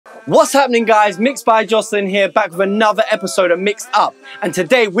What's happening, guys? Mixed by Jocelyn here, back with another episode of Mixed Up. And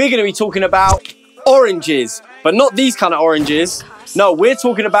today we're going to be talking about oranges, but not these kind of oranges. No, we're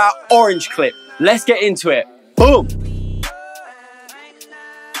talking about orange clip. Let's get into it. Boom.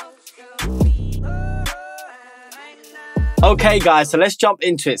 Okay guys, so let's jump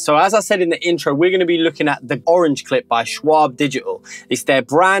into it. So as I said in the intro, we're going to be looking at the Orange Clip by Schwab Digital. It's their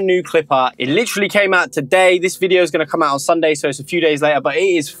brand new clipper. It literally came out today. This video is going to come out on Sunday, so it's a few days later, but it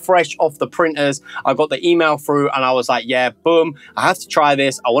is fresh off the printers. I got the email through and I was like, yeah, boom, I have to try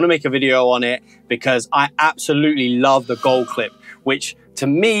this. I want to make a video on it because I absolutely love the Gold Clip, which to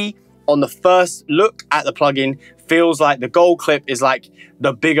me, on the first look at the plugin, feels like the Gold Clip is like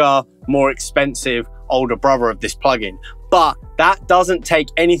the bigger, more expensive older brother of this plugin. But that doesn't take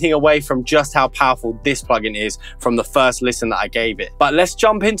anything away from just how powerful this plugin is from the first listen that I gave it. But let's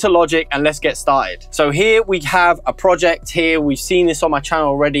jump into Logic and let's get started. So here we have a project here. We've seen this on my channel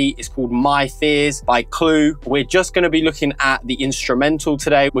already. It's called My Fears by Clue. We're just going to be looking at the instrumental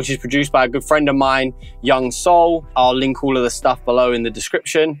today, which is produced by a good friend of mine, Young Soul. I'll link all of the stuff below in the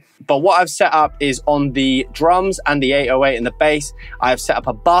description. But what I've set up is on the drums and the 808 and the bass, I have set up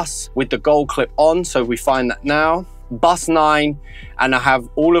a bus with the Gold Clip on. So we find that now. Bus 9, and I have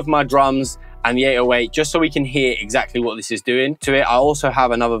all of my drums and the 808 just so we can hear exactly what this is doing to it. I also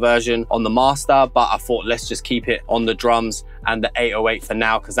have another version on the master, but I thought let's just keep it on the drums and the 808 for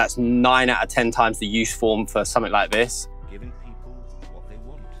now, because that's 9 out of 10 times the use form for something like this.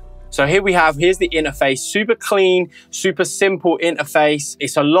 So here we have, here's the interface, super clean, super simple interface.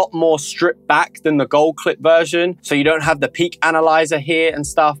 It's a lot more stripped back than the Gold Clip version. So you don't have the peak analyzer here and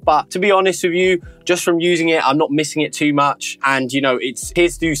stuff. But to be honest with you, just from using it, I'm not missing it too much. And you know, it's here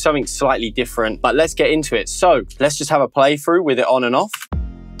to do something slightly different, but let's get into it. So let's just have a playthrough with it on and off.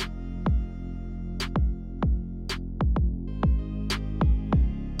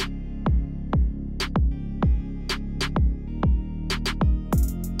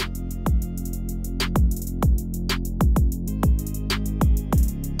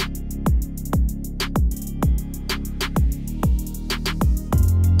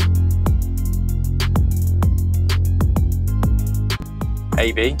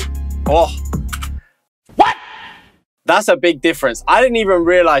 AB. Oh, what? That's a big difference. I didn't even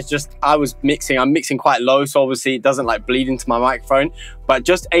realize I'm mixing quite low, so obviously it doesn't like bleed into my microphone, but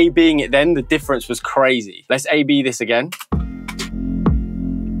just ABing it then, the difference was crazy. Let's AB this again.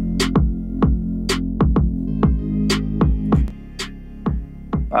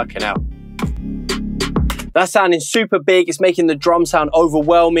 Okay, now. That's sounding super big. It's making the drum sound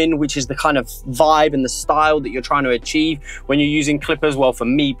overwhelming, which is the kind of vibe and the style that you're trying to achieve when you're using clippers. Well, for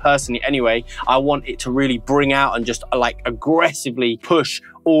me personally anyway, I want it to really bring out and just like aggressively push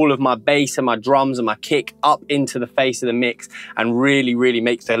all of my bass and my drums and my kick up into the face of the mix and really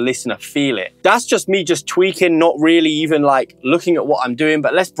make the listener feel it. That's just me just tweaking, not really even like looking at what I'm doing,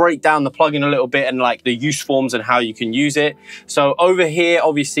 but let's break down the plugin a little bit and like the use forms and how you can use it. So over here,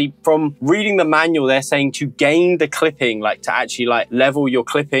 obviously from reading the manual, they're saying to gain the clipping, like to actually like level your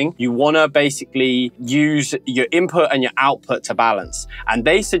clipping, you want to basically use your input and your output to balance. And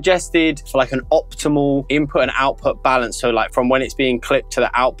they suggested for like an optimal input and output balance. So like from when it's being clipped to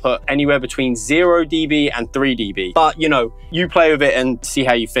the output, anywhere between 0 dB and 3 dB. But you know, you play with it and see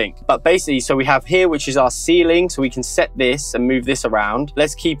how you think. But basically, so we have here, which is our ceiling. So we can set this and move this around.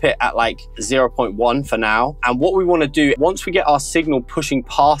 Let's keep it at like 0.1 for now. And what we want to do, once we get our signal pushing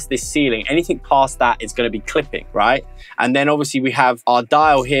past this ceiling, anything past that is going to be clipping, right? And then obviously we have our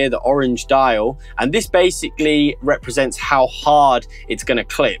dial here, the orange dial. And this basically represents how hard it's going to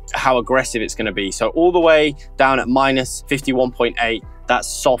clip, how aggressive it's going to be. So all the way down at minus 51.8, that's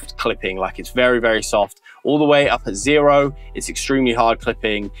soft clipping, like it's very soft. All the way up at 0, it's extremely hard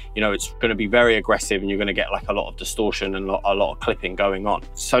clipping. You know, it's going to be very aggressive and you're going to get like a lot of distortion and a lot of clipping going on.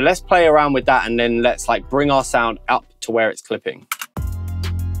 So let's play around with that and then let's like bring our sound up to where it's clipping.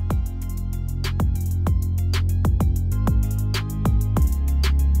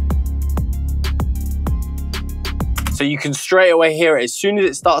 So you can straight away hear it. As soon as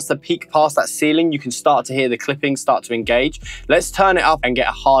it starts to peak past that ceiling, you can start to hear the clipping start to engage. Let's turn it up and get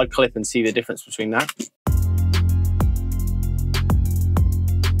a hard clip and see the difference between that.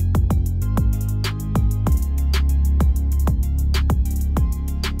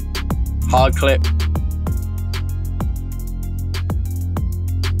 Hard clip.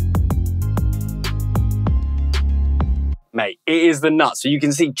 Mate, is the nuts. So you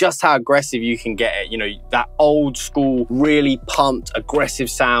can see just how aggressive you can get it. You know, that old school, really pumped, aggressive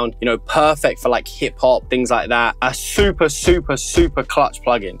sound, you know, perfect for like hip hop, things like that. A super, super, super clutch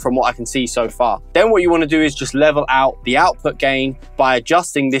plugin from what I can see so far. Then what you want to do is just level out the output gain by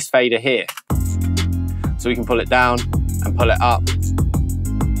adjusting this fader here. So we can pull it down and pull it up.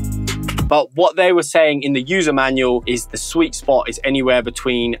 But what they were saying in the user manual is the sweet spot is anywhere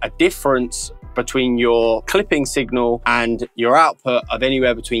between a difference between your clipping signal and your output of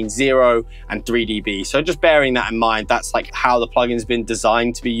anywhere between 0 and 3 dB. So just bearing that in mind, that's like how the plugin's been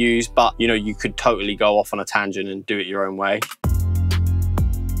designed to be used, but you know, you could totally go off on a tangent and do it your own way.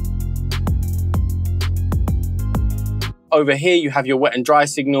 Over here, you have your wet and dry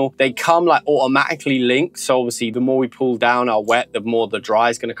signal. They come like automatically linked. So obviously the more we pull down our wet, the more the dry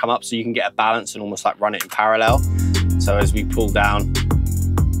is gonna come up. So you can get a balance and almost like run it in parallel. So as we pull down,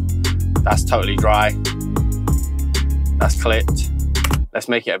 that's totally dry. That's clipped. Let's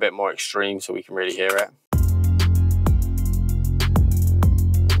make it a bit more extreme so we can really hear it.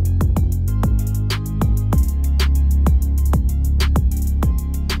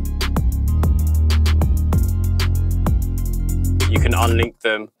 You can unlink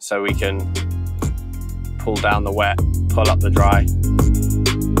them so we can pull down the wet, pull up the dry,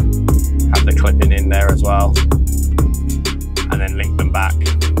 have the clipping in there as well, and then link them back.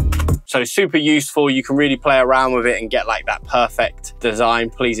 So super useful. You can really play around with it and get like that perfect design.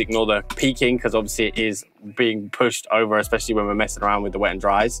 Please ignore the peaking because obviously it is being pushed over, especially when we're messing around with the wet and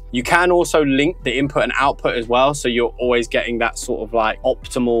dries. You can also link the input and output as well. So you're always getting that sort of like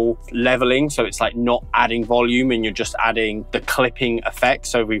optimal leveling. So it's like not adding volume and you're just adding the clipping effect.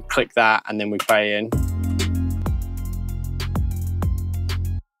 So we click that and then we play in.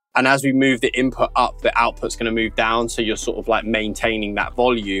 And as we move the input up, the output's going to move down. So you're sort of like maintaining that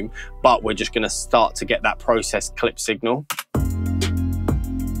volume, but we're just going to start to get that processed clip signal.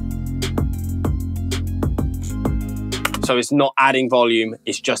 So it's not adding volume,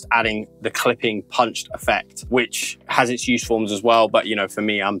 it's just adding the clipping punched effect, which has its use forms as well. But you know, for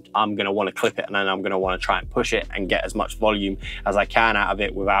me, I'm gonna wanna clip it and then I'm gonna wanna try and push it and get as much volume as I can out of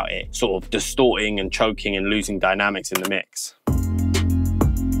it without it sort of distorting and choking and losing dynamics in the mix.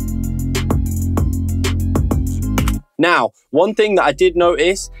 Now, one thing that I did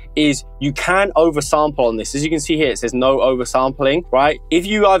notice is you can oversample on this. As you can see here, it says no oversampling, right? If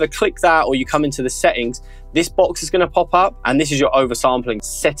you either click that or you come into the settings, this box is going to pop up and this is your oversampling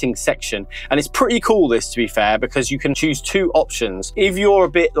settings section. And it's pretty cool, this, to be fair, because you can choose two options. If you're a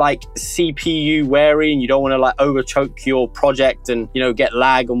bit like CPU wary and you don't want to like overchoke your project and, you know, get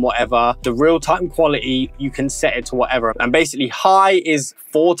lag and whatever, the real-time quality, you can set it to whatever. And basically high is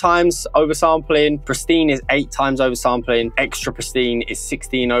 4 times oversampling, pristine is 8 times oversampling, extra pristine is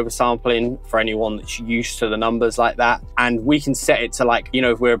 16 oversampling for anyone that's used to the numbers like that. And we can set it to like, you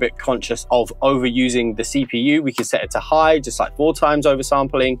know, if we're a bit conscious of overusing the CPU, we can set it to high, just like 4 times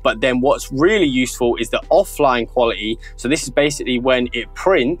oversampling. But then what's really useful is the offline quality. So this is basically when it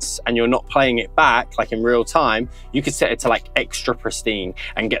prints and you're not playing it back, like in real time, you can set it to like extra pristine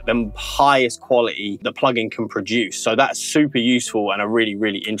and get the highest quality the plugin can produce. So that's super useful and a really,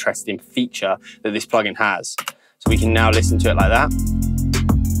 really interesting feature that this plugin has. So we can now listen to it like that.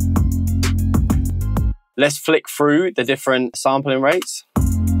 Let's flick through the different sampling rates.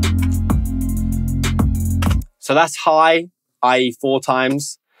 So that's high, i.e. 4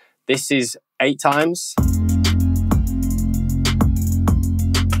 times. This is 8 times.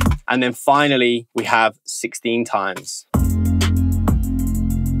 And then finally, we have 16 times.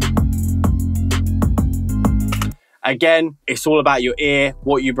 Again, it's all about your ear,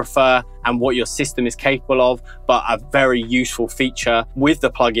 what you prefer and what your system is capable of, but a very useful feature with the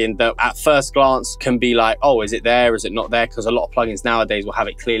plugin that at first glance can be like, oh, is it there? Is it not there? Because a lot of plugins nowadays will have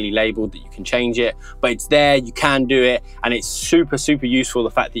it clearly labeled that you can change it, but it's there, you can do it. And it's super, super useful, the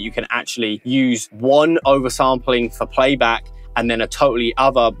fact that you can actually use one oversampling for playback and then a totally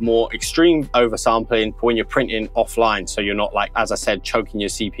other more extreme oversampling when you're printing offline. So you're not like, as I said, choking your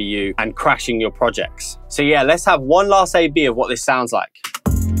CPU and crashing your projects. So yeah, let's have one last A/B of what this sounds like.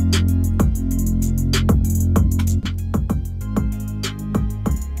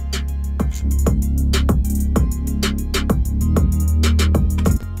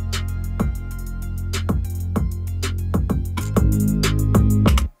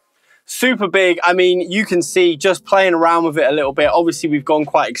 super big. I mean, you can see just playing around with it a little bit. Obviously, we've gone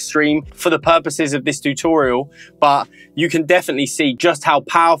quite extreme for the purposes of this tutorial, but you can definitely see just how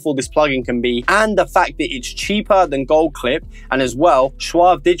powerful this plugin can be, and the fact that it's cheaper than Gold Clip. And as well,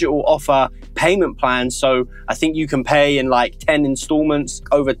 Suave Digital offer payment plans, so I think you can pay in like 10 installments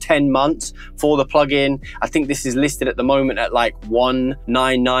over 10 months for the plugin. I think this is listed at the moment at like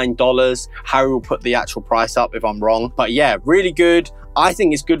 $199. Harry will put the actual price up if I'm wrong, but yeah, really good. I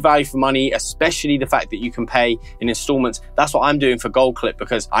think it's good value for money, especially the fact that you can pay in installments. That's what I'm doing for Gold Clip,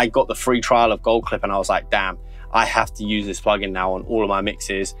 because I got the free trial of Gold Clip and I was like, damn, I have to use this plugin now on all of my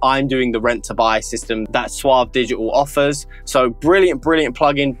mixes. I'm doing the rent to buy system that Suave Digital offers. So brilliant, brilliant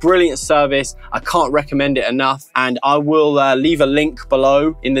plugin, brilliant service. I can't recommend it enough. And I will leave a link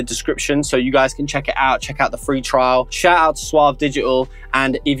below in the description so you guys can check it out, check out the free trial. Shout out to Suave Digital.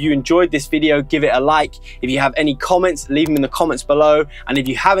 And if you enjoyed this video, give it a like. If you have any comments, leave them in the comments below. And if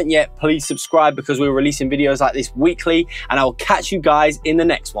you haven't yet, please subscribe, because we're releasing videos like this weekly. And I will catch you guys in the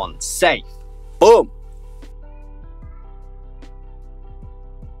next one. Safe. Boom.